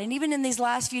of God. And even in these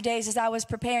last few days, as I was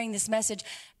preparing this message,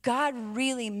 God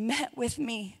really met with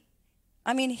me.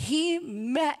 I mean, he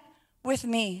met with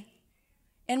me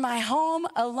in my home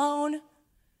alone.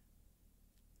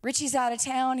 Richie's out of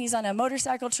town. He's on a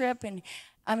motorcycle trip. And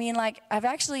I mean, like, I've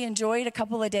actually enjoyed a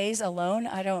couple of days alone.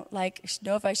 I don't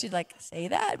know if I should say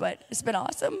that, but it's been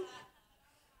awesome.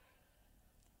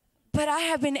 But I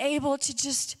have been able to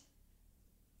just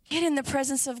get in the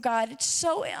presence of God. It's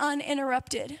so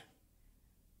uninterrupted.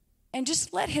 And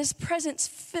just let his presence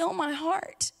fill my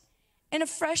heart in a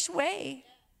fresh way.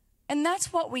 And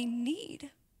that's what we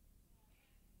need.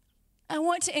 I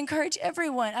want to encourage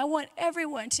everyone. I want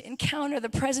everyone to encounter the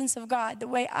presence of God the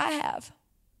way I have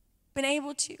been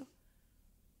able to.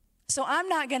 So I'm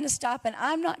not going to stop, and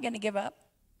I'm not going to give up.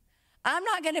 I'm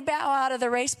not going to bow out of the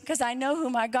race, because I know who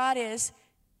my God is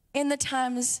in the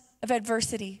times of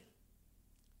adversity.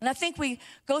 And I think we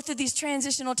go through these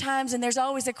transitional times, and there's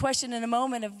always a question in a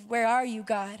moment of, where are you,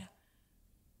 God?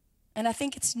 And I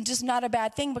think it's just not a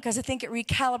bad thing, because I think it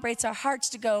recalibrates our hearts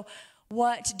to go,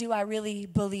 what do I really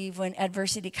believe when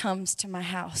adversity comes to my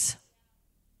house?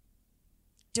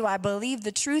 Do I believe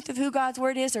the truth of who God's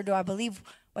word is, or do I believe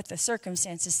what the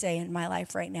circumstances say in my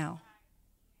life right now?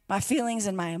 My feelings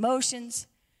and my emotions.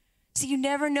 See, you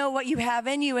never know what you have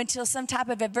in you until some type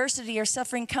of adversity or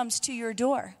suffering comes to your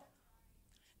door.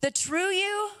 The true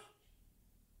you,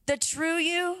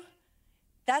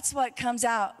 that's what comes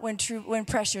out when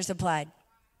pressure's applied.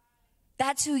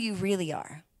 That's who you really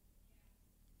are.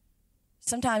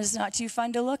 Sometimes it's not too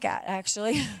fun to look at,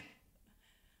 actually.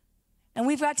 And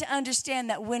we've got to understand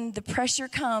that when the pressure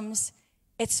comes,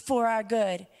 it's for our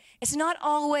good. It's not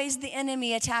always the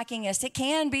enemy attacking us. It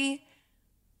can be.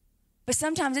 But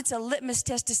sometimes it's a litmus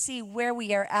test to see where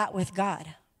we are at with God.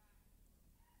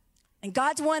 And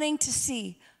God's wanting to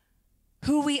see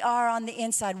who we are on the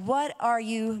inside. What are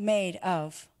you made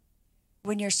of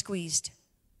when you're squeezed?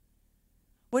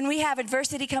 When we have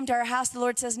adversity come to our house, the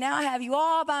Lord says, now I have you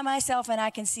all by myself, and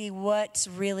I can see what's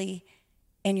really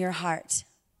in your heart.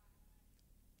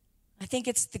 I think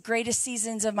it's the greatest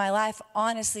seasons of my life,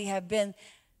 honestly, have been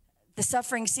the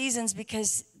suffering seasons,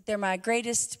 because they're my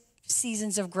greatest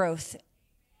seasons of growth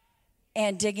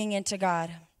and digging into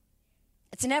God.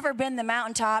 It's never been the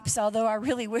mountaintops, although I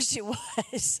really wish it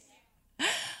was.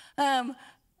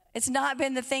 It's not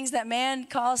been the things that man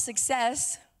calls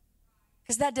success,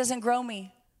 because that doesn't grow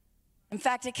me. In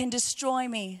fact, it can destroy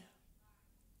me.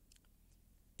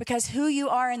 Because who you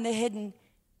are in the hidden,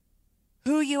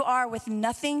 who you are with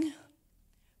nothing,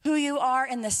 who you are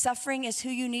in the suffering is who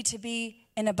you need to be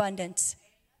in abundance.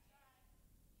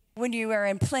 When you are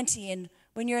in plenty and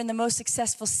when you're in the most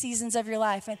successful seasons of your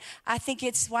life. And I think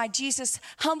it's why Jesus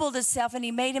humbled himself and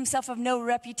he made himself of no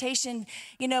reputation,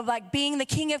 like being the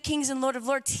King of Kings and Lord of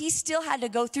Lords. He still had to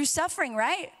go through suffering,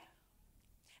 right?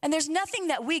 And there's nothing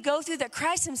that we go through that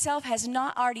Christ himself has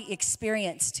not already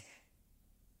experienced.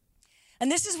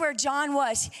 And this is where John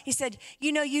was. He said,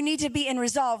 you need to be in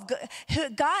resolve.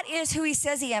 God is who he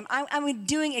says he am. I'm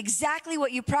doing exactly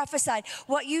what you prophesied.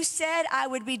 What you said I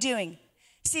would be doing.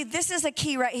 See, this is a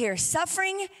key right here.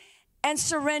 Suffering and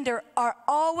surrender are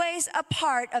always a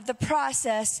part of the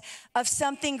process of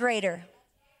something greater.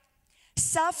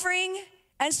 Suffering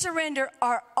and surrender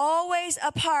are always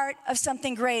a part of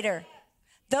something greater.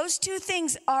 Those two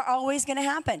things are always going to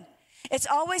happen. It's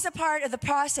always a part of the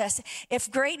process.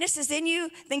 If greatness is in you,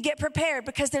 then get prepared,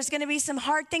 because there's going to be some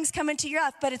hard things coming to your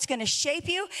life, but it's going to shape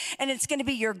you and it's going to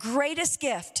be your greatest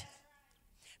gift.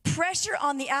 Pressure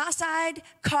on the outside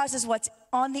causes what's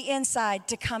on the inside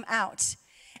to come out.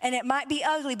 And it might be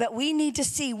ugly, but we need to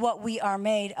see what we are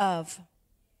made of.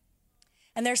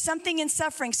 And there's something in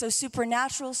suffering so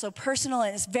supernatural, so personal,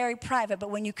 and it's very private.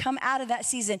 But when you come out of that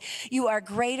season, you are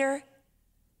greater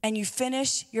and you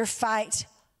finish your fight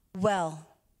well.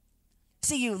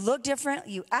 See, you look different,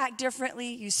 you act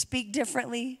differently, you speak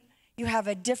differently. You have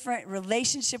a different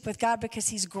relationship with God because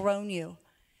he's grown you.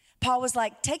 Paul was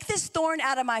like, take this thorn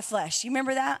out of my flesh. You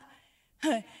remember that?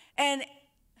 And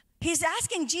he's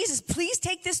asking Jesus, please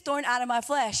take this thorn out of my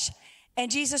flesh. And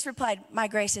Jesus replied, my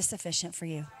grace is sufficient for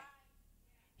you.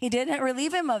 He didn't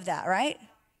relieve him of that, right?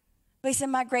 But he said,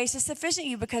 my grace is sufficient for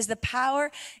you, because the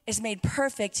power is made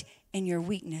perfect in your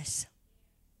weakness.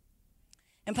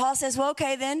 And Paul says, well,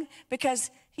 okay then, because,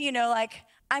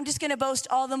 I'm just going to boast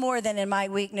all the more then in my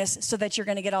weakness so that you're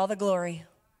going to get all the glory.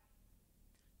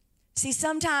 See,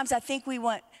 sometimes I think we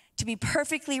want to be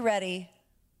perfectly ready,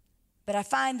 but I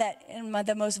find that in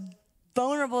the most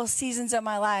vulnerable seasons of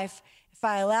my life, if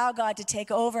I allow God to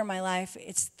take over my life,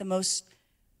 it's the most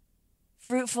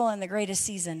fruitful in the greatest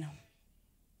season.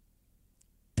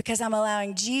 Because I'm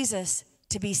allowing Jesus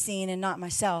to be seen and not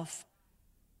myself.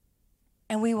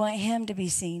 And we want him to be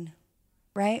seen,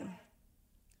 right?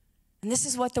 And this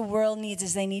is what the world needs,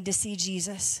 is they need to see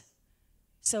Jesus.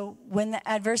 So when the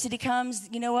adversity comes,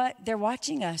 you know what? They're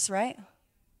watching us, right?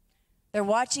 They're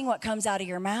watching what comes out of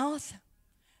your mouth.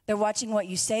 They're watching what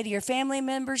you say to your family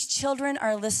members. Children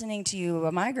are listening to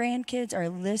you. My grandkids are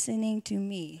listening to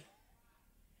me.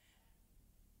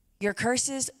 Your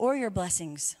curses or your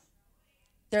blessings.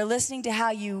 They're listening to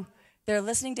how you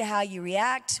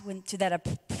react to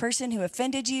that person who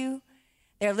offended you.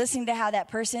 They're listening to how that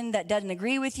person that doesn't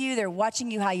agree with you, they're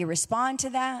watching you how you respond to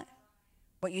that.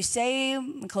 What you say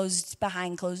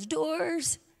behind closed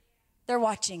doors. They're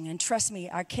watching, and trust me,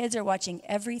 our kids are watching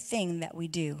everything that we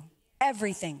do.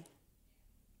 Everything.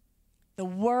 The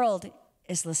world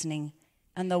is listening,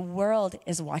 and the world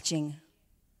is watching.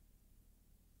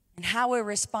 And how we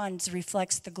respond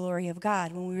reflects the glory of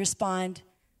God when we respond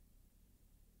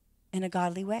in a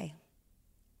godly way.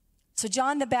 So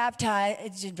John the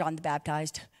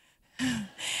Baptized,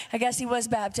 I guess he was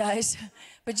baptized.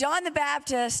 But John the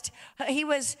Baptist, he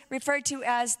was referred to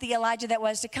as the Elijah that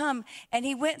was to come. And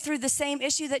he went through the same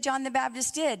issue that John the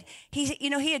Baptist did.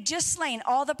 He had just slain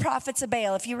all the prophets of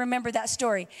Baal, if you remember that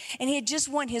story. And he had just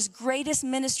won his greatest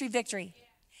ministry victory.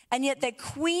 And yet that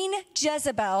Queen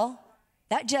Jezebel,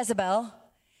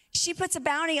 she puts a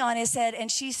bounty on his head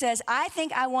and she says,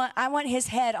 I want his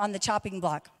head on the chopping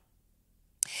block.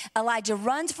 Elijah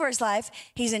runs for his life.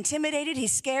 He's intimidated,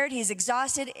 he's scared, he's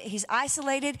exhausted, he's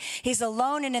isolated, he's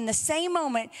alone. And in the same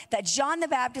moment that John the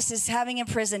Baptist is having in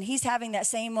prison, he's having that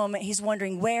same moment. He's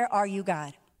wondering, where are you,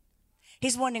 God?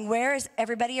 He's wondering, where is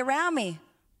everybody around me?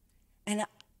 And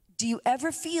do you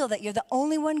ever feel that you're the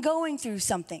only one going through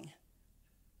something?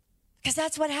 Because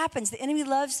that's what happens. The enemy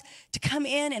loves to come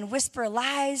in and whisper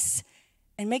lies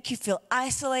and make you feel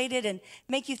isolated and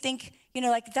make you think,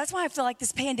 that's why I feel like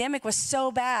this pandemic was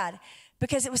so bad,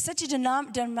 because it was such a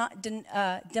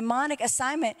demonic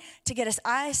assignment to get us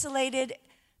isolated.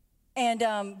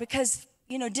 And because,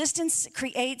 distance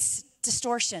creates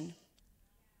distortion.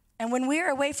 And when we're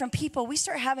away from people, we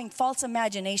start having false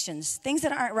imaginations, things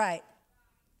that aren't right.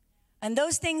 And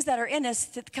those things that are in us,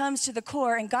 that comes to the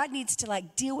core, and God needs to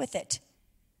deal with it.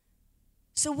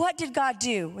 So what did God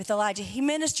do with Elijah? He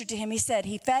ministered to him. He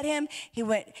fed him.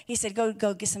 He said, go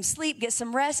get some sleep, get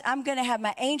some rest. I'm going to have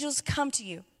my angels come to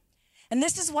you. And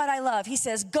this is what I love. He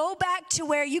says, go back to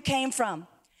where you came from.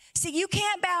 See, you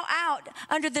can't bow out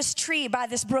under this tree by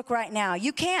this brook right now.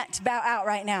 You can't bow out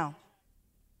right now.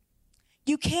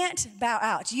 You can't bow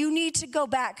out. You need to go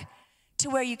back to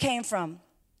where you came from.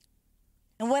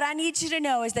 And what I need you to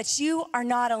know is that you are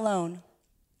not alone.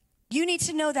 You need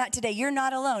to know that today. You're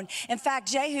not alone. In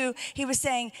fact, Jehu, he was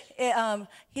saying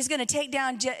he's going to take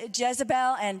down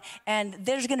Jezebel, and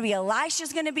there's going to be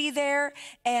Elisha's going to be there,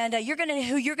 and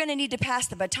who you're going to need to pass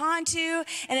the baton to.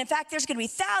 And in fact, there's going to be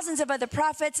thousands of other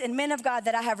prophets and men of God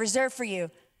that I have reserved for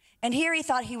you. And here he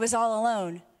thought he was all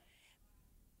alone.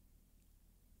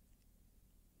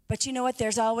 But you know what?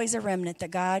 There's always a remnant that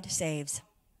God saves.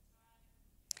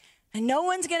 And no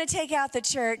one's going to take out the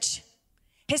church.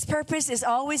 His purpose is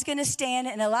always going to stand,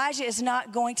 and Elijah is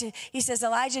not going to. He says,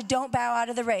 Elijah, don't bow out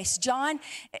of the race. John,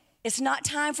 it's not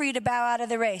time for you to bow out of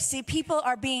the race. See, people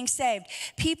are being saved.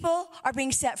 People are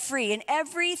being set free, and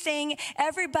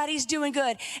everybody's doing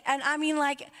good. And I mean,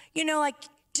 I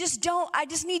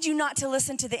just need you not to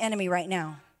listen to the enemy right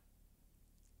now.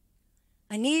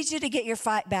 I need you to get your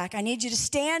fight back. I need you to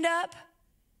stand up.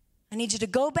 I need you to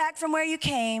go back from where you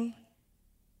came.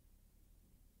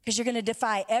 Because you're going to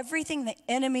defy everything the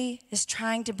enemy is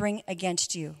trying to bring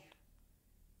against you.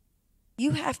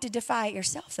 You have to defy it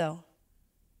yourself, though.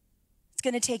 It's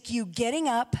going to take you getting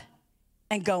up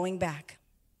and going back.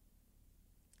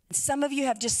 And some of you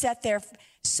have just sat there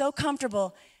so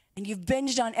comfortable, and you've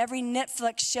binged on every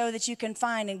Netflix show that you can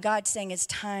find, and God's saying it's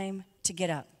time to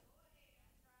get up.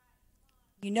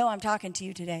 You know I'm talking to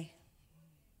you today.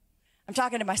 I'm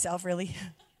talking to myself, really.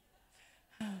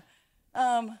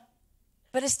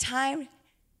 But it's time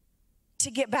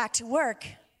to get back to work.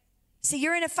 See,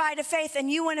 you're in a fight of faith and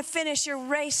you want to finish your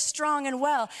race strong and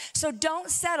well. So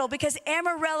don't settle, because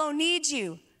Amarillo needs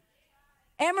you.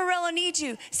 Amarillo needs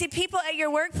you. See, people at your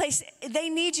workplace, they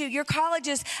need you. Your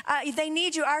colleges, they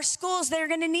need you. Our schools, they're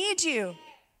going to need you.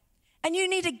 And you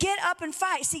need to get up and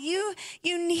fight. See, you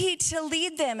need to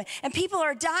lead them. And people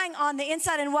are dying on the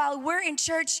inside. And while we're in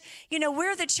church,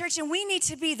 we're the church, and we need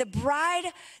to be the bride,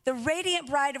 the radiant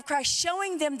bride of Christ,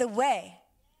 showing them the way.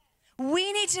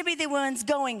 We need to be the ones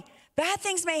going bad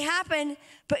things may happen,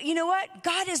 but you know what?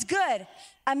 God is good.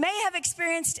 I may have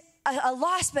experienced a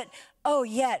loss, but oh,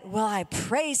 yet will I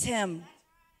praise him.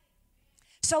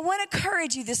 So I want to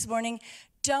encourage you this morning,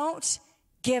 don't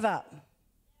give up.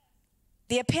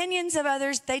 The opinions of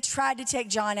others, they tried to take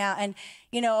John out. And,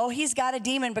 you know, oh, he's got a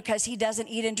demon because he doesn't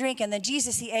eat and drink. And then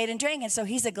Jesus, he ate and drank. And so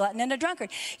he's a glutton and a drunkard.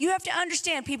 You have to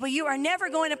understand, people, you are never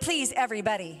going to please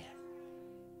everybody.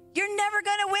 You're never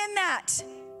going to win that.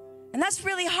 And that's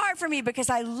really hard for me because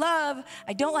I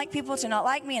don't like people to not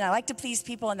like me. And I like to please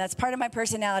people. And that's part of my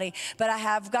personality. But I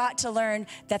have got to learn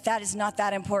that that is not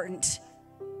that important.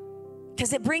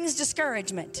 Because it brings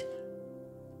discouragement.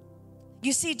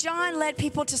 You see, John led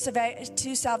people to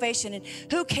salvation, and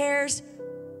who cares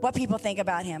what people think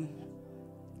about him?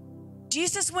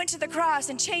 Jesus went to the cross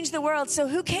and changed the world, so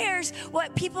who cares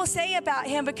what people say about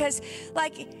him? Because,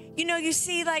 you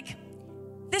see,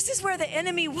 this is where the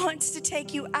enemy wants to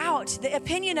take you out, the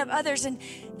opinion of others, and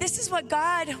this is what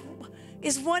God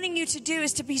is wanting you to do,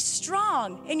 is to be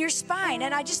strong in your spine.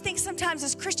 And I just think sometimes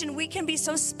as Christian, we can be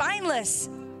so spineless.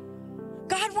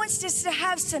 God wants us to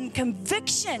have some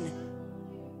conviction.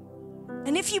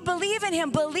 And if you believe in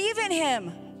him, believe in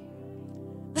him.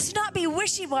 Let's not be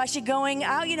wishy-washy going,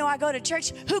 I go to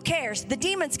church. Who cares? The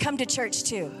demons come to church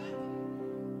too.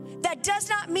 That does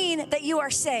not mean that you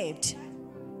are saved.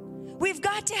 We've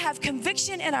got to have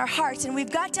conviction in our hearts, and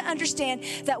we've got to understand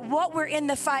that what we're in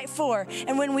the fight for.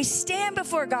 And when we stand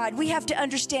before God, we have to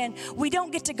understand we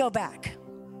don't get to go back.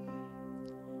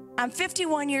 I'm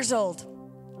 51 years old,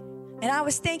 and I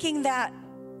was thinking that,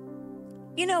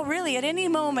 really at any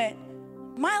moment,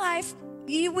 my life,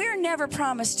 we're never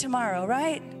promised tomorrow,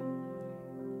 right?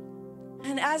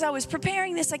 And as I was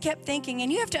preparing this, I kept thinking, and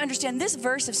you have to understand, this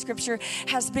verse of scripture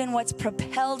has been what's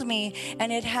propelled me,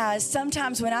 and it has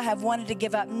sometimes when I have wanted to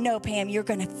give up. No, Pam, you're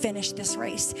going to finish this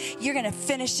race. You're going to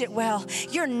finish it well.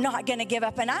 You're not going to give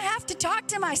up. And I have to talk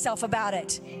to myself about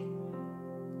it.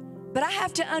 But I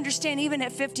have to understand, even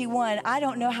at 51, I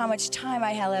don't know how much time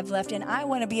I have left, and I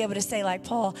want to be able to say like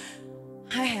Paul,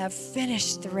 I have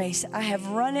finished the race. I have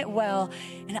run it well,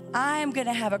 and I'm going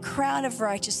to have a crown of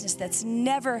righteousness that's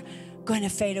never going to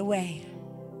fade away.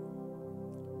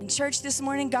 In church this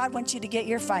morning, God wants you to get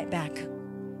your fight back.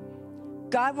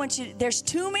 God wants you, there's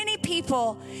too many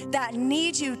people that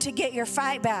need you to get your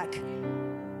fight back.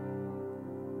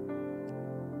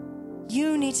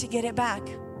 You need to get it back.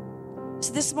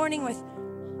 So this morning, with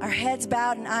our heads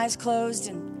bowed and eyes closed,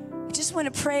 and I just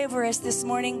want to pray over us this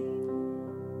morning.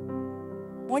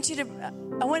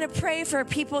 I want to pray for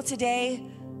people today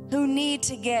who need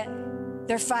to get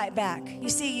their fight back. You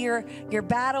see, you're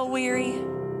battle weary.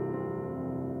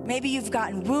 Maybe you've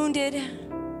gotten wounded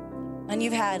and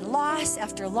you've had loss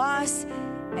after loss,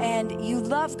 and you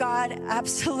love God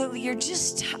absolutely. You're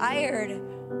just tired.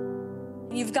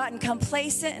 You've gotten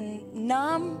complacent and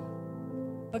numb.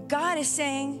 But God is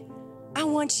saying, I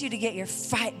want you to get your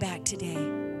fight back today.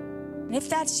 And if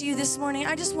that's you this morning,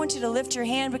 I just want you to lift your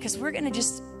hand, because we're going to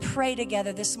just pray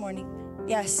together this morning.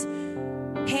 Yes,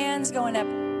 hands going up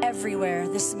everywhere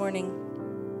this morning.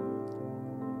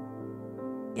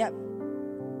 Yep.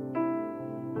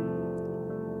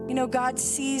 God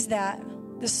sees that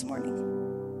this morning.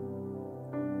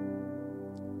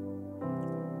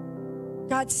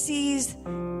 God sees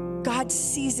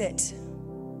it.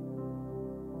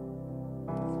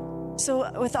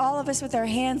 So with all of us with our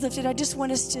hands lifted, I just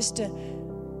want us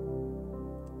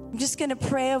I'm just going to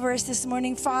pray over us this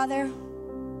morning. Father,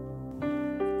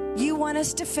 you want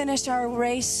us to finish our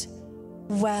race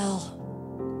well,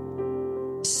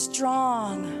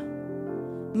 strong,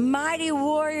 mighty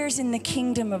warriors in the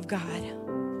kingdom of God.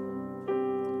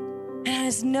 And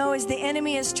as the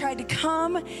enemy has tried to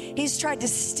come, he's tried to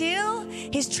steal,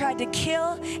 he's tried to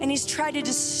kill, and he's tried to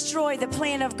destroy the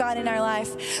plan of God in our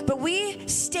life. But we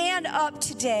stand up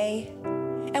today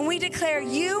and we declare,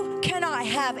 you cannot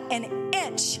have an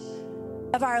inch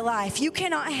of our life. You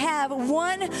cannot have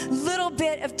one little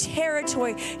bit of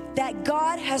territory that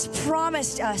God has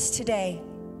promised us today.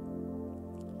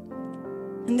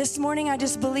 And this morning, I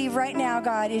just believe right now,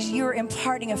 God, is you're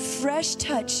imparting a fresh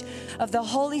touch of the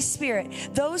Holy Spirit.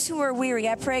 Those who are weary,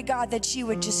 I pray, God, that you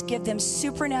would just give them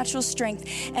supernatural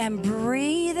strength and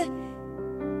breathe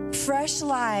fresh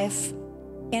life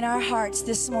in our hearts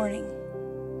this morning.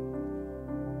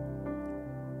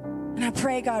 And I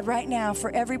pray, God, right now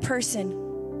for every person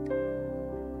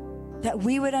that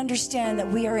we would understand that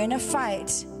we are in a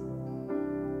fight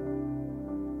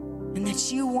and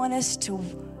that you want us to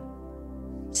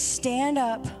stand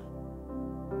up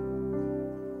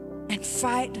and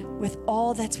fight with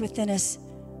all that's within us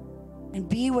and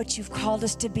be what you've called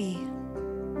us to be.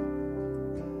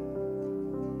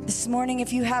 This morning,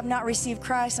 if you have not received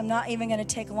Christ, I'm not even going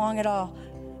to take long at all.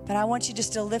 But I want you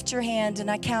just to lift your hand,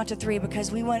 and I count to 3,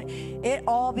 because it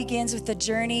all begins with the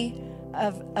journey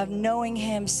of knowing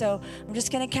him. So I'm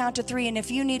just going to count to 3. And if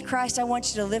you need Christ, I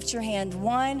want you to lift your hand.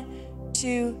 1,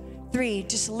 2, 3.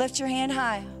 Just lift your hand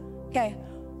high. Okay.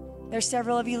 There's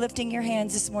several of you lifting your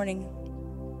hands this morning.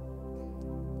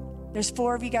 There's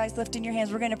 4 of you guys lifting your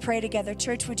hands. We're going to pray together.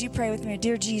 Church, would you pray with me?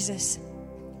 Dear Jesus,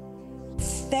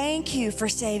 thank you for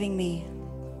saving me.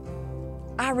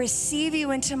 I receive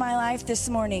you into my life this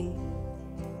morning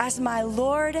as my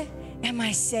Lord and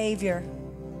my Savior.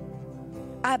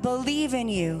 I believe in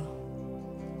you,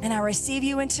 and I receive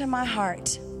you into my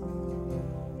heart.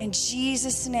 In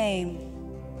Jesus' name,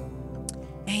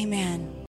 amen.